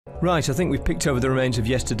Right, I think we've picked over the remains of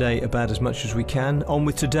yesterday about as much as we can. On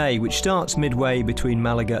with today, which starts midway between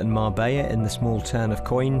Malaga and Marbella in the small town of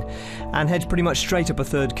Coin, and heads pretty much straight up a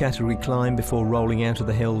third category climb before rolling out of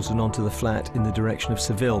the hills and onto the flat in the direction of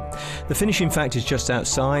Seville. The finish, in fact, is just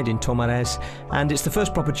outside in Tomares, and it's the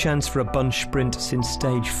first proper chance for a bunch sprint since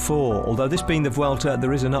stage 4, although this being the Vuelta,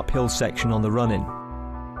 there is an uphill section on the run-in.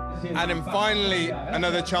 And then finally,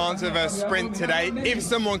 another chance of a sprint today, if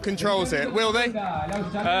someone controls it. Will they?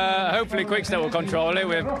 Hopefully Quickstep will control it.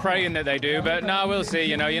 We're praying that they do, but no, we'll see.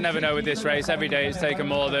 You know, you never know with this race. Every day it's taken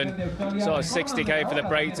more than sort of 60k for the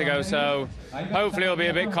break to go, so hopefully it'll be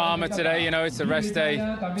a bit calmer today. You know, it's a rest day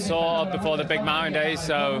sort of before the big mountain days,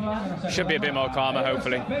 so should be a bit more calmer,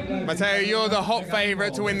 hopefully. Matteo, you're the hot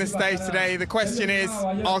favourite to win the stage today. The question is,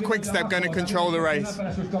 are Quickstep going to control the race?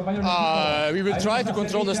 We will try to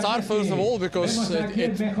control the start first of all, because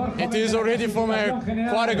it is already from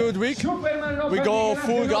quite a good week. We go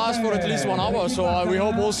full gas for at least 1 hour, so we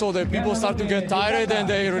hope also that people start to get tired and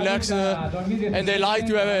they relax and they like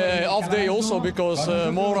to have an off day also, because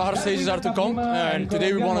more hard stages are to come, and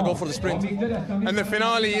today we want to go for the sprint. And the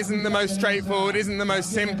finale isn't the most straightforward, isn't the most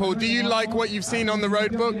simple. Do you like what you've seen on the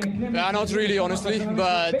road book? Not really, honestly,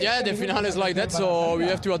 but yeah, the finale is like that, so we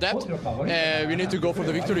have to adapt. We need to go for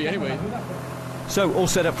the victory anyway. So, all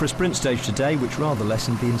set up for a sprint stage today, which rather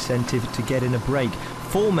lessened the incentive to get in a break.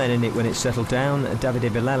 4 men in it when it settled down, Davide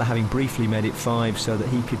Villela having briefly made it 5 so that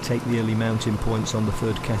he could take the early mountain points on the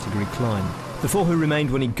third category climb. The 4 who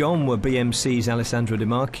remained when he'd gone were BMC's Alessandro De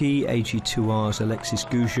Marchi, AG2R's Alexis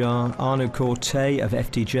Goujar, Arnaud Cortet of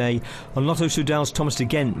FDJ, and Lotto Soudal's Thomas de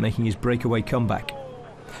Gent making his breakaway comeback.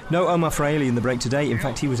 No Omar Fraile in the break today. In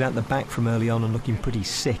fact, he was out the back from early on and looking pretty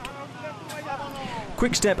sick.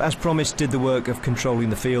 Quickstep, as promised, did the work of controlling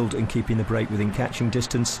the field and keeping the break within catching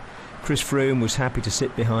distance. Chris Froome was happy to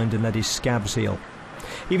sit behind and let his scabs heal.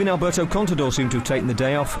 Even Alberto Contador seemed to have taken the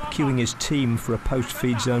day off, cueing his team for a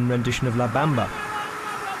post-feed zone rendition of La Bamba.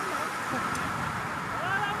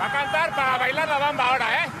 Va a cantar para bailar la bamba ahora,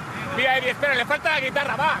 ¿eh? Mira, Eddie, espera, le falta la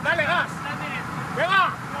guitarra, va, dale gas.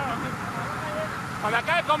 Venga. Cuando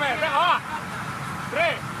acabe de comer, venga, va.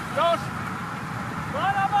 3, 2.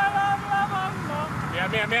 Mira,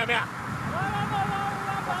 mira, mira, mira.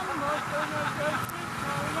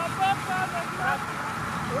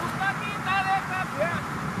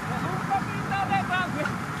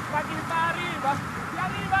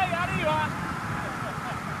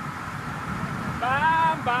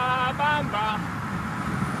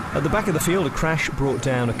 At the back of the field, a crash brought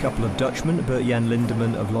down a couple of Dutchmen, Bert-Jan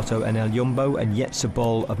Lindemann of Lotto NL Jumbo and Jetse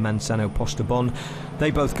Bol of Manzano Postobon.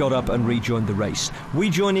 They both got up and rejoined the race. We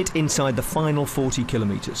join it inside the final 40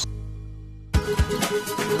 kilometres.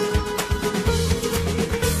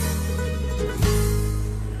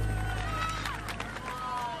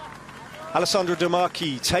 Alessandro De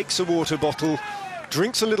Marchi takes a water bottle,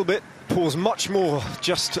 drinks a little bit, pours much more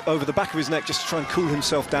just over the back of his neck just to try and cool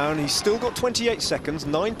himself down. He's still got 28 seconds,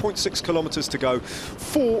 9.6 kilometres to go.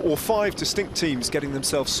 4 or 5 distinct teams getting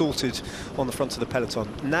themselves sorted on the front of the peloton.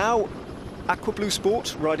 Now, Aqua Blue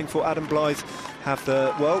Sport, riding for Adam Blythe, have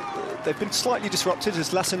the, well, they've been slightly disrupted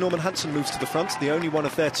as Lasse Norman Hansen moves to the front, the only one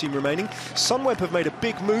of their team remaining. Sunweb have made a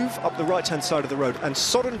big move up the right-hand side of the road, and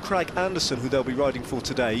Soren Kragh Andersen, who they'll be riding for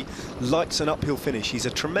today, likes an uphill finish. He's a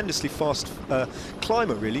tremendously fast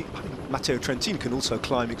climber, really. I mean, Matteo Trentin can also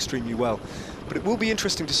climb extremely well. But it will be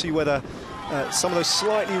interesting to see whether some of those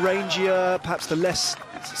slightly rangier, perhaps the less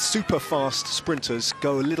super fast sprinters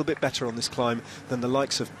go a little bit better on this climb than the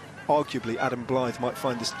likes of arguably Adam Blythe might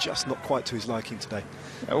find this just not quite to his liking today.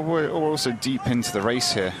 We're also deep into the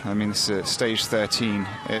race here. I mean, this is stage 13.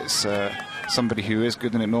 It's somebody who is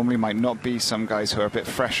good in it normally might not be. Some guys who are a bit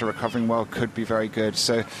fresher, recovering well, could be very good.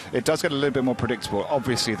 So it does get a little bit more predictable.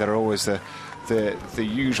 Obviously, there are always the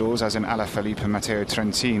usuals, as in Alaphilippe and Matteo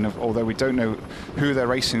Trentin, although we don't know who they're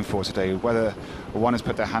racing for today, whether one has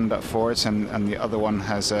put their hand up for it and the other one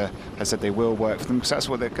has said they will work for them, because that's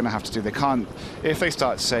what they're going to have to do. They can't, if they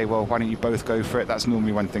start to say, well, why don't you both go for it, that's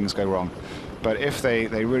normally when things go wrong. But if they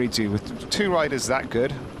really do, with 2 riders that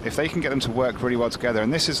good, if they can get them to work really well together,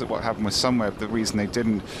 and this is what happened with Sunweb, the reason they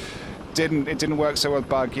didn't work so well with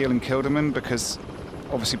Barguil and Kilderman, because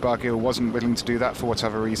obviously Barguil wasn't willing to do that for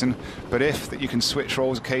whatever reason. But if you can switch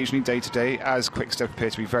roles occasionally day to day, as Quickstep appear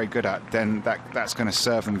to be very good at, then that's going to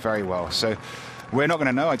serve them very well. So we're not going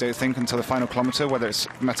to know, I don't think, until the final kilometre whether it's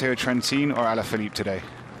Matteo Trentin or Alaphilippe today.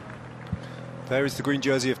 There is the green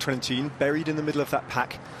jersey of Trentin, buried in the middle of that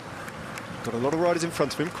pack. Got a lot of riders in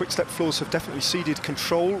front of him. Quick-Step Floors have definitely ceded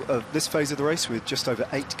control of this phase of the race with just over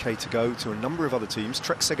 8k to go to a number of other teams.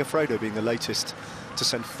 Trek Segafredo being the latest to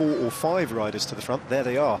send 4 or 5 riders to the front. There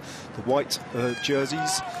they are, the white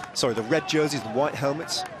jerseys, sorry, the red jerseys, the white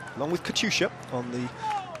helmets, along with Katusha on the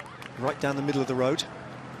right down the middle of the road.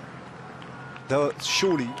 They'll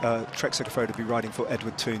surely Trek Segafredo be riding for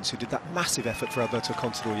Edward Toons, who did that massive effort for Alberto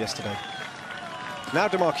Contador yesterday. Now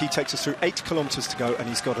De Marquis takes us through 8 kilometres to go, and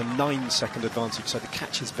he's got a 9-second advantage, so the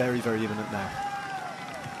catch is very, very imminent now.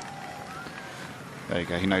 There you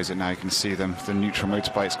go, he knows it now, you can see them. The neutral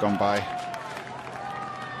motorbike's gone by.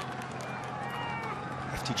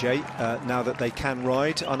 FTJ, now that they can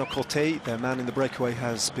ride, Arnaud Cortet, their man in the breakaway,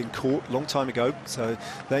 has been caught a long time ago, so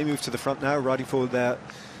they move to the front now, riding for their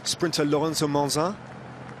sprinter Lorenzo Monzin.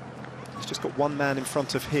 He's just got one man in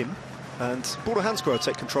front of him, and Bodo Hansgrohe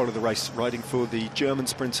take control of the race, riding for the German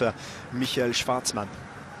sprinter Michael Schwarzmann.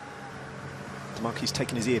 De Marquis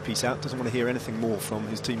taking his earpiece out, doesn't want to hear anything more from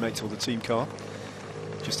his teammates or the team car.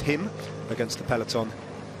 Just him against the peloton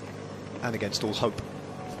and against all hope.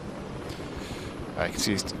 You can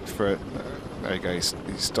see there you go, he's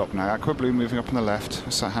stopped now. Aqua Blue moving up on the left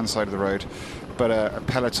hand side of the road, but a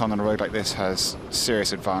peloton on a road like this has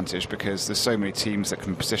serious advantage because there's so many teams that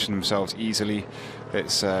can position themselves easily.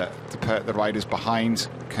 It's the riders behind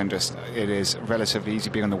can just, it is relatively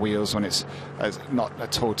easy being on the wheels when it's not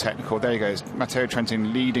at all technical. There he goes, Matteo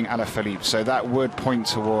Trentin leading Alaphilippe, so that would point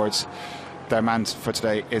towards their man for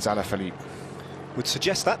today is Alaphilippe. Would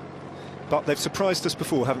suggest that. But they've surprised us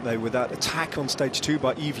before, haven't they, with that attack on stage 2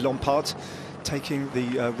 by Yves Lampard, taking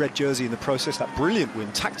the red jersey in the process. That brilliant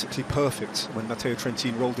win, tactically perfect, when Matteo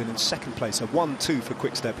Trentin rolled in second place. A 1-2 for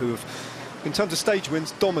Quick-Step, who have, in terms of stage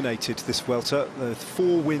wins, dominated this Vuelta.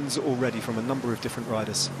 4 wins already from a number of different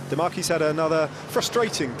riders. De Marquis had another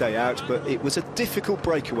frustrating day out, but it was a difficult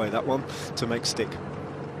breakaway, that one, to make stick.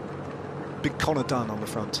 Big Connor Dunn on the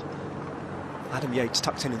front. Adam Yates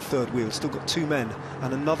tucked in third wheel, still got 2 men,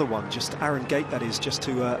 and another one, just Aaron Gate, that is, just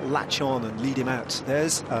to latch on and lead him out.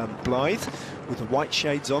 There's Blythe with the white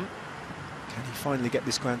shades on. Can he finally get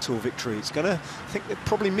this Grand Tour victory? It's going to, I think,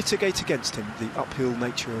 probably mitigate against him the uphill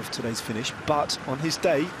nature of today's finish, but on his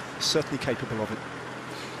day, certainly capable of it.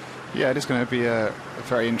 Yeah, it is going to be a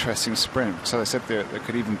very interesting sprint. So I said there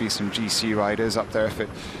could even be some GC riders up there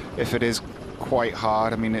if it is quite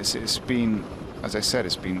hard. I mean, it's been, as I said,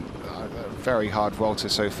 it's been very hard Vuelta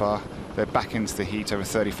so far. They're back into the heat, over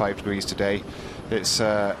 35 degrees today. It's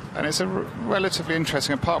and it's a relatively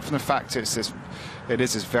interesting, apart from the fact it is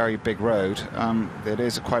this very big road. It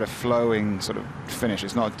is quite a flowing sort of finish.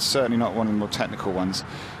 It's certainly not one of the more technical ones.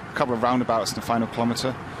 A couple of roundabouts in the final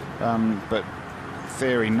kilometre, but in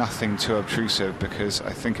theory nothing too obtrusive because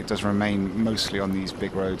I think it does remain mostly on these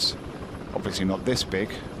big roads. Obviously not this big,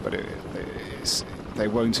 but they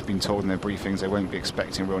won't have been told in their briefings. They won't be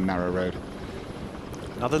expecting a real narrow road.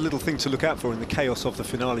 Another little thing to look out for in the chaos of the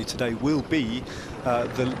finale today will be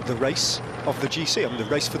the race of the GC, I mean the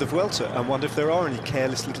race for the Vuelta. I wonder if there are any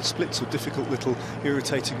careless little splits or difficult little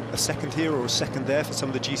irritating, a second here or a second there for some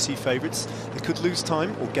of the GC favourites. They could lose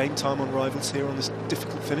time or gain time on rivals here on this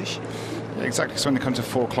difficult finish. Yeah, exactly, so when they come to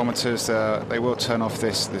 4 kilometres, they will turn off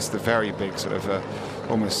the very big sort of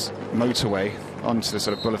almost motorway onto the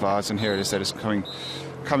sort of boulevards, and here it is, they're just coming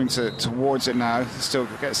towards it now.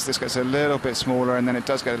 This gets a little bit smaller, and then it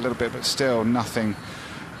does get a little bit, but still nothing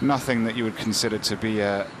that you would consider to be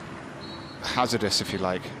hazardous, if you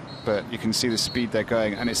like. But you can see the speed they're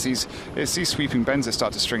going, and it's these sweeping bends that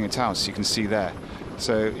start to string it out, so you can see there.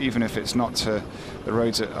 So even if it's not the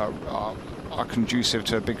roads that are conducive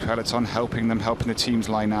to a big peloton, helping the teams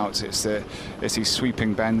line out, it's these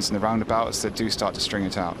sweeping bends and the roundabouts that do start to string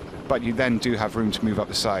it out. But you then do have room to move up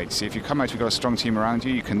the side. See, if you come out, you've got a strong team around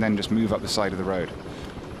you, you can then just move up the side of the road.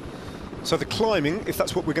 So the climbing, if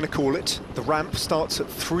that's what we're going to call it, the ramp starts at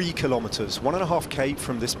 3 kilometres, 1.5k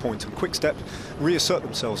from this point, and Quick-Step reassert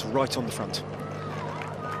themselves right on the front.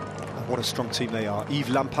 And what a strong team they are. Yves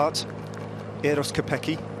Lampard, Eros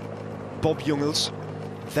Kopecky, Bob Jungels,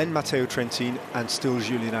 then Matteo Trentin, and still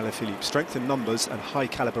Julien Alaphilippe. Strength in numbers and high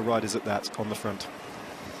caliber riders at that on the front.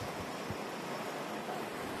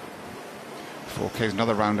 4K is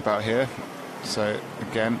another roundabout here. So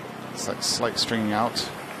again, it's like slight stringing out.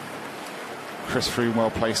 Chris Froome well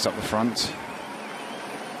placed up the front.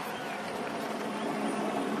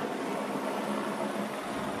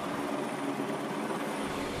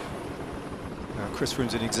 Now Chris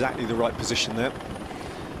Froome's in exactly the right position there.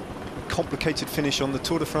 A complicated finish on the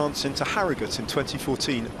Tour de France into Harrogate in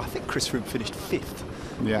 2014. I think Chris Froome finished 5th.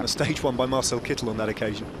 Yeah. On a stage 1 by Marcel Kittel on that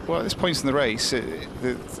occasion. Well, at this point in the race,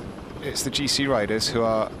 it's the GC riders who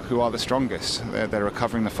are the strongest. They're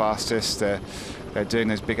recovering the fastest. They're doing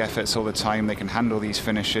those big efforts all the time. They can handle these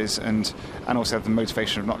finishes and also have the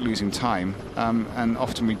motivation of not losing time. And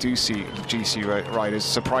often we do see GC riders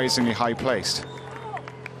surprisingly high placed.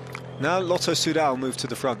 Now Lotto Soudal moved to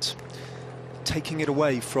the front, taking it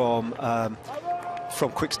away from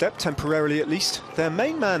Quick-Step, temporarily at least. Their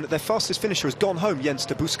main man, their fastest finisher, has gone home, Jens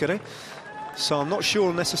de Busquere. So I'm not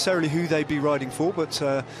sure necessarily who they'd be riding for, but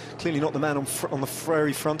clearly not the man on the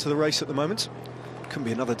very front of the race at the moment. Couldn't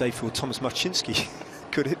be another day for Thomas Marcinski,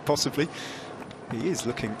 could it possibly? He is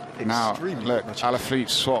looking extremely... Now, look, Alaphilippe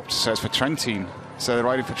swapped, so it's for Trentin. So they're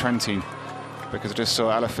riding for Trentin, because I just saw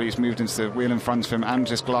Alaphilippe's moved into the wheel in front of him and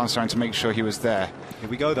just glanced around to make sure he was there. Here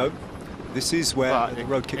we go, though. This is where the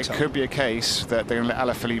road kicks up. It could be a case that they're going to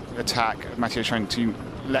let Alaphilippe attack. Matteo Trentin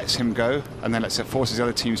lets him go, and then forces the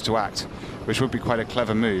other teams to act, which would be quite a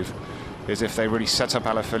clever move. Is if they really set up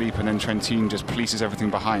Alaphilippe and then Trentin just polices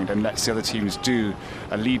everything behind and lets the other teams do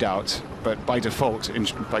a lead out, but by default,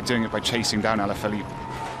 by doing it by chasing down Alaphilippe.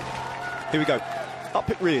 Here we go. Up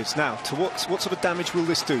it rears now. To what sort of damage will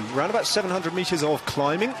this do? Around about 700 metres of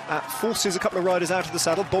climbing. Forces a couple of riders out of the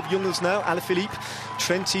saddle. Bob Jungels now, Alaphilippe,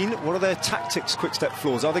 Trentin. What are their tactics, Quick-Step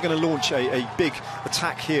flaws? Are they going to launch a big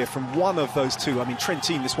attack here from one of those two? I mean,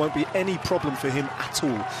 Trentin, this won't be any problem for him at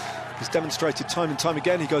all. He's demonstrated time and time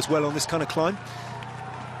again he goes well on this kind of climb.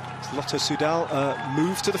 Lotto Soudal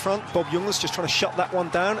moves to the front. Bob Jungels just trying to shut that one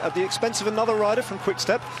down at the expense of another rider from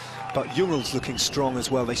Quick-Step. But Jungels looking strong as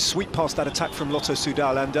well. They sweep past that attack from Lotto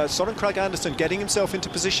Soudal, and Søren Kragh Andersen getting himself into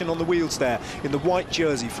position on the wheels there in the white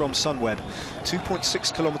jersey from Sunweb.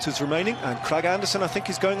 2.6 kilometres remaining, and Kragh Andersen, I think,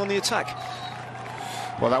 is going on the attack.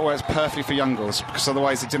 Well, that works perfectly for Jungels, because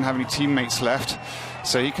otherwise they didn't have any teammates left.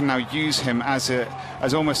 So he can now use him as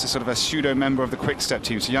almost a sort of a pseudo member of the Quick-Step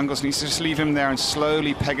team. So Jungels needs to just leave him there and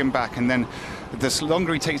slowly peg him back, and then the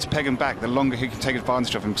longer he takes to peg him back, the longer he can take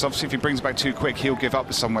advantage of him. Because obviously if he brings back too quick, he'll give up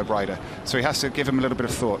the Sunweb rider. So he has to give him a little bit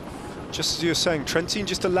of thought. Just as you were saying, Trentin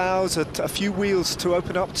just allows a few wheels to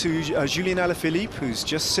open up to Julien Alaphilippe, who's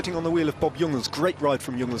just sitting on the wheel of Bob Jungels. Great ride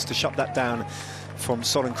from Jungels to shut that down from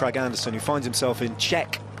Søren Kragh Andersen, who finds himself in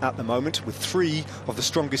check at the moment with 3 of the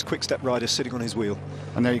strongest Quick-Step riders sitting on his wheel.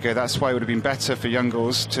 And there you go. That's why it would have been better for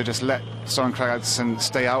Jungels to just let Søren Kragh Andersen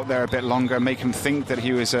stay out there a bit longer, make him think that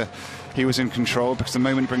he was in control, because the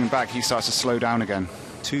moment you bring him back, he starts to slow down again.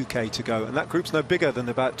 2k to go, and that group's no bigger than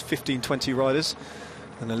about 15-20 riders,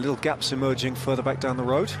 and the little gaps emerging further back down the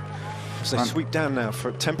road as they sweep down now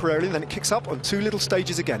for temporarily, then it kicks up on 2 little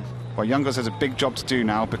stages again. Well, Jungels has a big job to do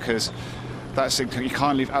now, because you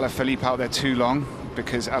can't leave Alaphilippe out there too long,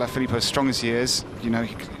 because Alaphilippe, as strong as he is, you know,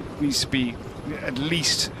 he needs to be at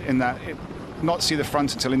least in that, not see the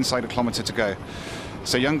front until inside a kilometre to go.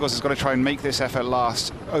 So Jungels has got to try and make this effort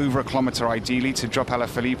last over a kilometre ideally, to drop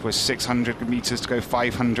Alaphilippe with 600 metres to go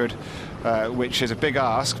 500, which is a big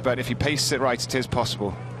ask, but if he paces it right, it is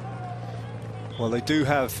possible. Well, they do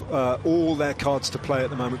have all their cards to play at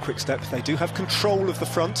the moment, Quick-Step. They do have control of the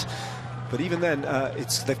front, but even then,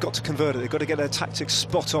 they've got to convert it. They've got to get their tactics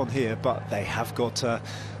spot on here, but they have got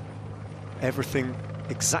everything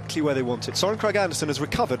exactly where they want it. Søren Kragh Andersen has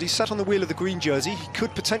recovered. He's sat on the wheel of the green jersey. He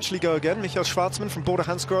could potentially go again. Michael Schwarzman from Border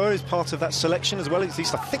Hansgrohe is part of that selection as well. At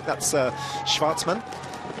least I think that's Schwarzman.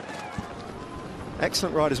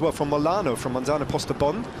 Excellent ride as well from Molano, from Manzano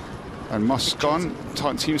Postobon. And Moscon,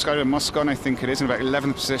 Team Sky and Moscon, I think it is, in about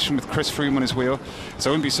 11th position with Chris Froome on his wheel. So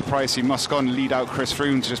I wouldn't be surprised to see Moscon lead out Chris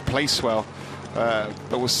Froome to just place well.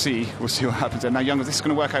 But we'll see what happens. And now Jungels, this is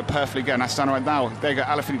going to work out perfectly again. Astana right now, there you go,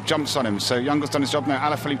 Alaphilippe jumps on him. So Jungels done his job now.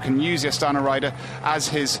 Alaphilippe can use the Astana rider as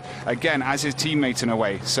his teammate in a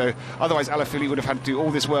way. So otherwise Alaphilippe would have had to do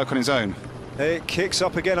all this work on his own. It kicks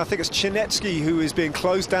up again. I think it's Chinetsky who is being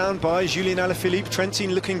closed down by Julien Alaphilippe.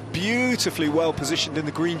 Trentin looking beautifully well positioned in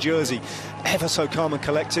the green jersey, ever so calm and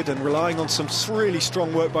collected, and relying on some really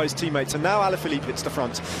strong work by his teammates. And now Alaphilippe hits the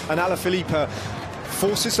front, and Alaphilippe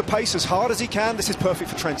forces the pace as hard as he can. This is perfect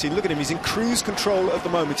for Trentin. Look at him, he's in cruise control at the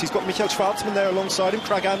moment. He's got Michael Schwarzman there alongside him,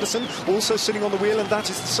 Kragh Andersen also sitting on the wheel, and that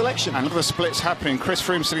is the selection. And look at the splits happening. Chris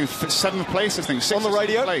Froome sitting in 7th place, I think, 6th on the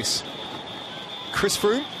radio. Place. Chris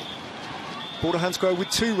Froome, Border Hansgrohe with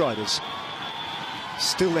 2 riders.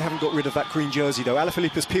 Still, they haven't got rid of that green jersey, though.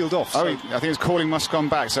 Alaphilippe has peeled off. So. I think he's calling Moscon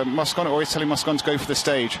back. So Moscon always telling Moscon to go for the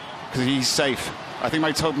stage because he's safe. I think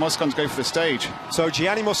they told Moscon to go for the stage. So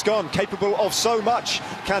Gianni Moscon, capable of so much.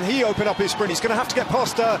 Can he open up his sprint? He's going to have to get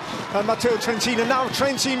past Matteo Trentin. And now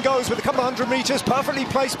Trentin goes with a couple of 100 metres, perfectly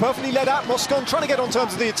placed, perfectly led out. Moscon trying to get on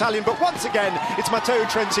terms with the Italian. But once again, it's Matteo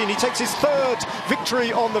Trentin. He takes his 3rd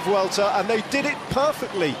victory on the Vuelta, and they did it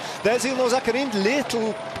perfectly. There's Ilno Zakarin,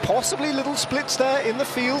 little possibly little splits there in the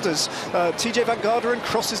field as TJ van Garderen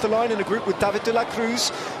crosses the line in a group with David de la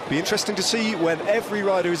Cruz. Be interesting to see when every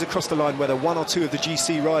rider is across the line whether one or two of the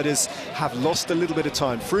GC riders have lost a little bit of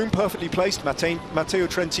time. Froome perfectly placed, Matteo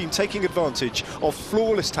Trentin taking advantage of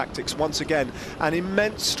flawless tactics once again, and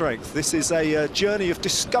immense strength. This is a journey of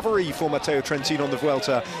discovery for Matteo Trentin on the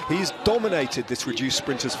Vuelta. He's dominated this reduced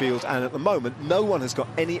sprinters field, and at the moment no one has got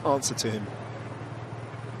any answer to him.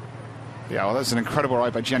 Yeah, well, that's an incredible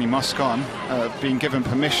ride by Gianni Moscon, being given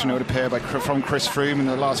permission, it would appear, from Chris Froome in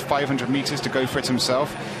the last 500 metres to go for it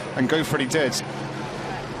himself, and go for it he did.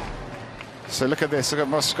 So look at this, look at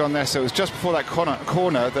Moscon there. So it was just before that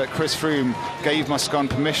corner that Chris Froome gave Moscon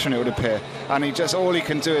permission, it would appear, and all he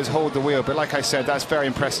can do is hold the wheel. But like I said, that's very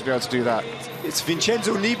impressive to be able to do that. It's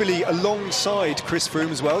Vincenzo Nibali alongside Chris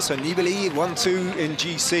Froome as well. So Nibali 1-2 in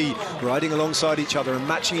GC, riding alongside each other and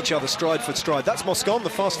matching each other stride for stride. That's Moscon, the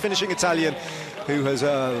fast-finishing Italian, who has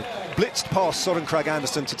blitzed past Søren Kragh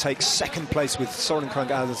Andersen to take second place, with Søren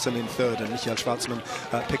Kragh Andersen in third and Michael Schwarzman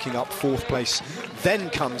picking up fourth place.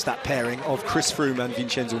 Then comes that pairing of Chris Froome and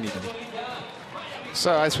Vincenzo Nibali.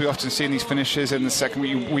 So as we often see in these finishes in the second,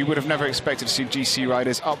 we would have never expected to see GC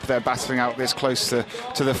riders up there battling out this close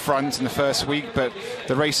to the front in the first week, but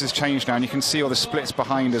the race has changed now and you can see all the splits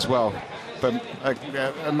behind as well. But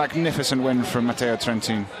a magnificent win from Matteo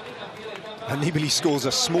Trentin. And Nibali scores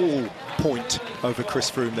a small point over Chris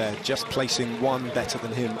Froome there, just placing one better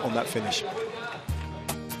than him on that finish.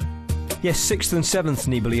 Yes, 6th and 7th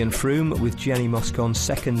Nibali and Froome, with Gianni Moscon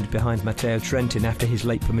second behind Matteo Trentin after his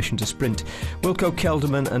late permission to sprint. Wilco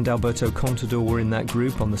Kelderman and Alberto Contador were in that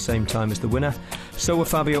group on the same time as the winner. So were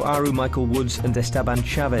Fabio Aru, Michael Woods and Esteban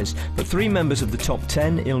Chavez. But three members of the top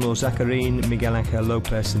 10, Ilnur Zakarin, Miguel Angel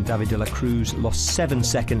Lopez and David de la Cruz, lost 7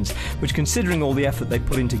 seconds, which, considering all the effort they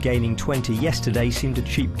put into gaining 20 yesterday, seemed a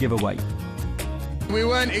cheap giveaway. We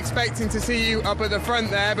weren't expecting to see you up at the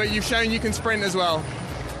front there, but you've shown you can sprint as well.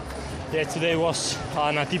 Yeah, today was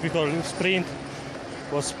an atypical sprint.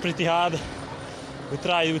 It was pretty hard. We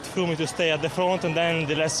tried with Froome to stay at the front, and then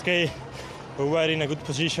the last K we were in a good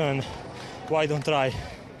position. Why don't try?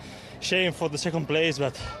 Shame for the second place,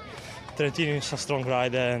 but Trentin is a strong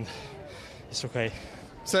rider and it's okay.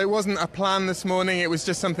 So it wasn't a plan this morning, it was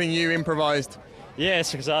just something you improvised?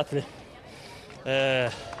 Yes, exactly. You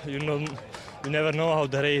never know how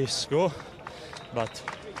the race go, but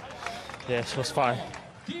yes, it was fine.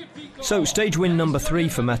 So, stage win number 3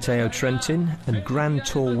 for Matteo Trentin, and Grand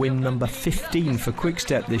Tour win number 15 for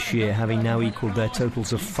Quick-Step this year, having now equalled their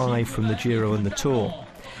totals of 5 from the Giro and the Tour.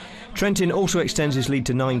 Trentin also extends his lead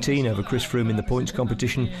to 19 over Chris Froome in the points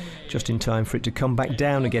competition, just in time for it to come back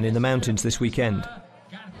down again in the mountains this weekend.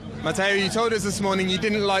 Matteo, you told us this morning you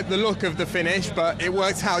didn't like the look of the finish, but it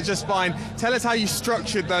worked out just fine. Tell us how you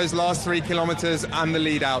structured those last 3 kilometres and the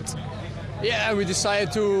lead out. Yeah, we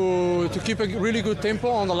decided to keep a really good tempo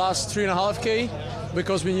on the last 3.5K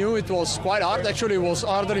because we knew it was quite hard. Actually, it was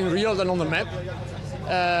harder in real than on the map.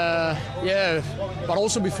 Yeah, but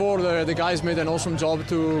also before the guys made an awesome job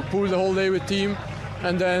to pull the whole day with team,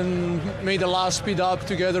 and then made the last speed up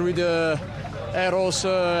together with Eros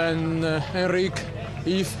and Enrique,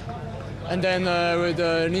 Yves, and then with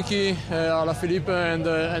Nicky, Alaphilippe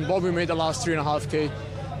and Bob, we made the last 3.5K.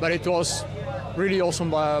 But it was really awesome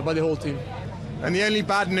by the whole team. And the only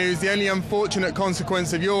bad news, the only unfortunate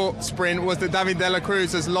consequence of your sprint was that David de la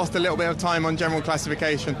Cruz has lost a little bit of time on general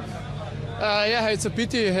classification. Yeah, it's a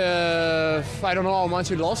pity. I don't know how much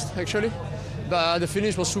he lost actually, but the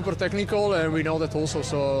finish was super technical, and we know that also.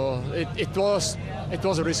 So it was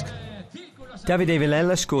a risk. Davide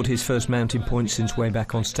Villela scored his first mountain point since way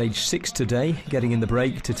back on stage 6 today, getting in the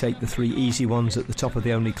break to take the 3 easy ones at the top of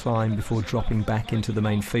the only climb before dropping back into the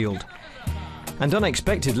main field. And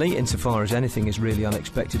unexpectedly, insofar as anything is really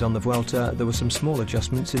unexpected on the Vuelta, there were some small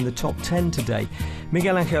adjustments in the top 10 today.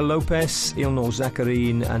 Miguel Angel Lopez, Ilnur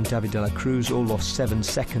Zakarin and David de la Cruz all lost 7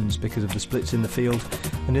 seconds because of the splits in the field,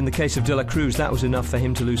 and in the case of de la Cruz that was enough for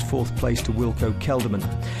him to lose 4th place to Wilco Kelderman.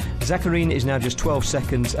 Zakarin is now just 12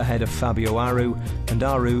 seconds ahead of Fabio Aru, and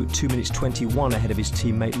Aru 2 minutes 21 ahead of his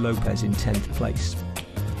teammate Lopez in 10th place.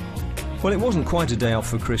 Well, it wasn't quite a day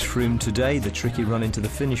off for Chris Froome today. The tricky run into the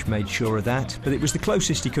finish made sure of that, but it was the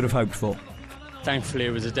closest he could have hoped for. Thankfully,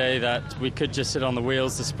 it was a day that we could just sit on the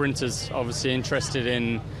wheels. The sprinters obviously interested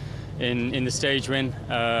in the stage win.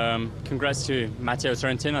 Congrats to Matteo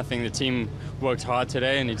Trentin. I think the team worked hard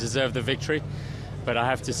today and he deserved the victory. But I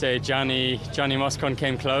have to say, Gianni Moscon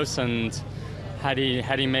came close, and had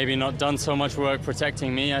he maybe not done so much work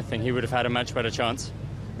protecting me, I think he would have had a much better chance.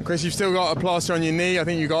 Chris, you've still got a plaster on your knee. I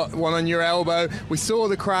think you got one on your elbow. We saw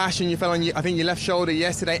the crash and you fell on, I think, your left shoulder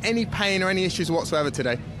yesterday. Any pain or any issues whatsoever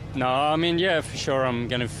today? No, I mean, yeah, for sure I'm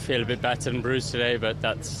going to feel a bit battered and bruised today, but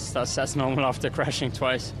that's normal after crashing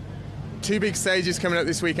twice. 2 big stages coming up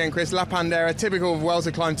this weekend, Chris. La Pandera, typical of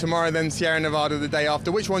Vuelta climb tomorrow, then Sierra Nevada the day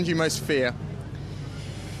after. Which one do you most fear?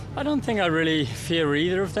 I don't think I really fear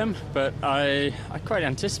either of them, but I quite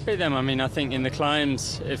anticipate them. I mean, I think in the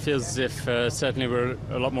climbs it feels as if certainly we're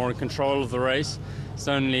a lot more in control of the race. It's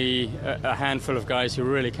only a handful of guys who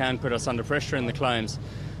really can put us under pressure in the climbs.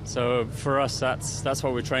 So for us, that's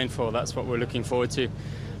what we train for. That's what we're looking forward to.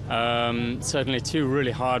 Certainly 2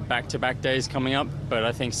 really hard back-to-back days coming up, but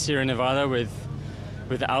I think Sierra Nevada with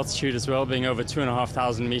the altitude as well being over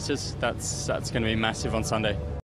 2,500 meters, that's going to be massive on Sunday.